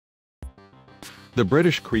The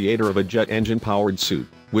British creator of a jet engine-powered suit,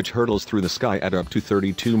 which hurtles through the sky at up to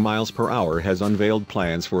 32 miles per hour, has unveiled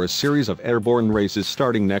plans for a series of airborne races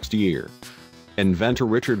starting next year. Inventor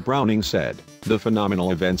Richard Browning said, the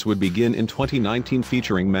phenomenal events would begin in 2019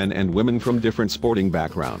 featuring men and women from different sporting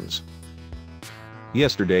backgrounds.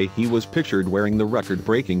 Yesterday he was pictured wearing the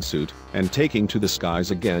record-breaking suit and taking to the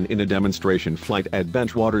skies again in a demonstration flight at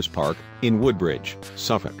Bentwaters Park, in Woodbridge,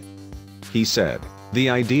 Suffolk. He said, "The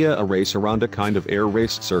idea a race around a kind of air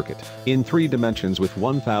race circuit, in 3 dimensions with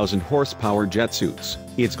 1,000 horsepower jet suits,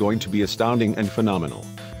 it's going to be astounding and phenomenal."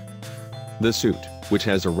 The suit, which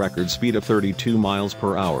has a record speed of 32 miles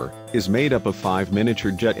per hour, is made up of 5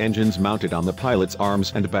 miniature jet engines mounted on the pilot's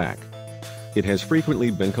arms and back. It has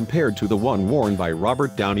frequently been compared to the one worn by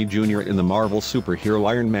Robert Downey Jr. in the Marvel superhero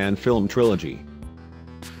Iron Man film trilogy.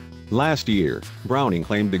 Last year, Browning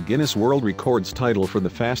claimed the Guinness World Records title for the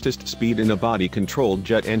fastest speed in a body-controlled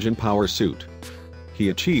jet engine power suit. He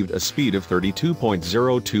achieved a speed of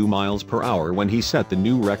 32.02 miles per hour when he set the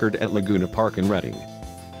new record at Laguna Park in Reading.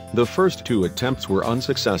 The first 2 attempts were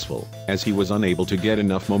unsuccessful, as he was unable to get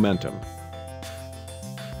enough momentum.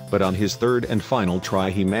 But on his 3rd and final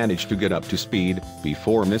try he managed to get up to speed,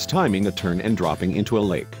 before mistiming a turn and dropping into a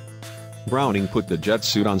lake. Browning put the jet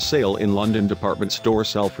suit on sale in London department store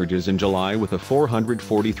Selfridges in July with a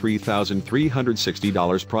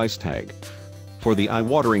 $443,360 price tag. For the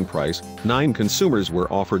eye-watering price, 9 consumers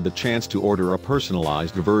were offered the chance to order a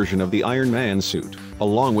personalized version of the Iron Man suit,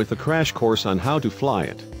 along with a crash course on how to fly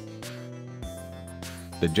it.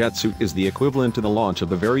 The jet suit is the equivalent to the launch of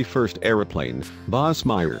the very first aeroplane, Boz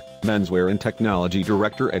Meyer, menswear and technology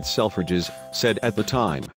director at Selfridges, said at the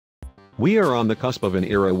time. "We are on the cusp of an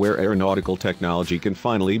era where aeronautical technology can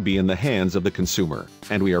finally be in the hands of the consumer,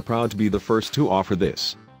 and we are proud to be the first to offer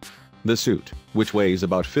this." The suit, which weighs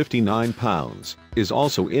about 59 pounds, is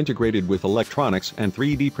also integrated with electronics and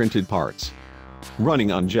 3D printed parts.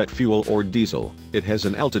 Running on jet fuel or diesel, it has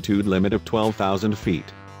an altitude limit of 12,000 feet.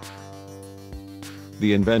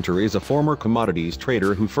 The inventor is a former commodities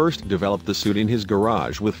trader who first developed the suit in his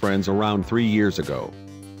garage with friends around 3 years ago.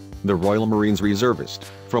 The Royal Marines reservist,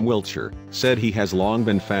 from Wiltshire, said he has long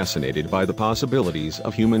been fascinated by the possibilities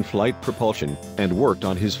of human flight propulsion, and worked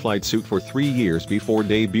on his flight suit for 3 years before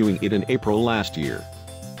debuting it in April last year.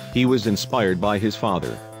 He was inspired by his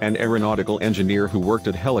father, an aeronautical engineer who worked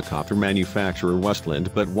at helicopter manufacturer Westland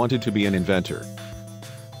but wanted to be an inventor.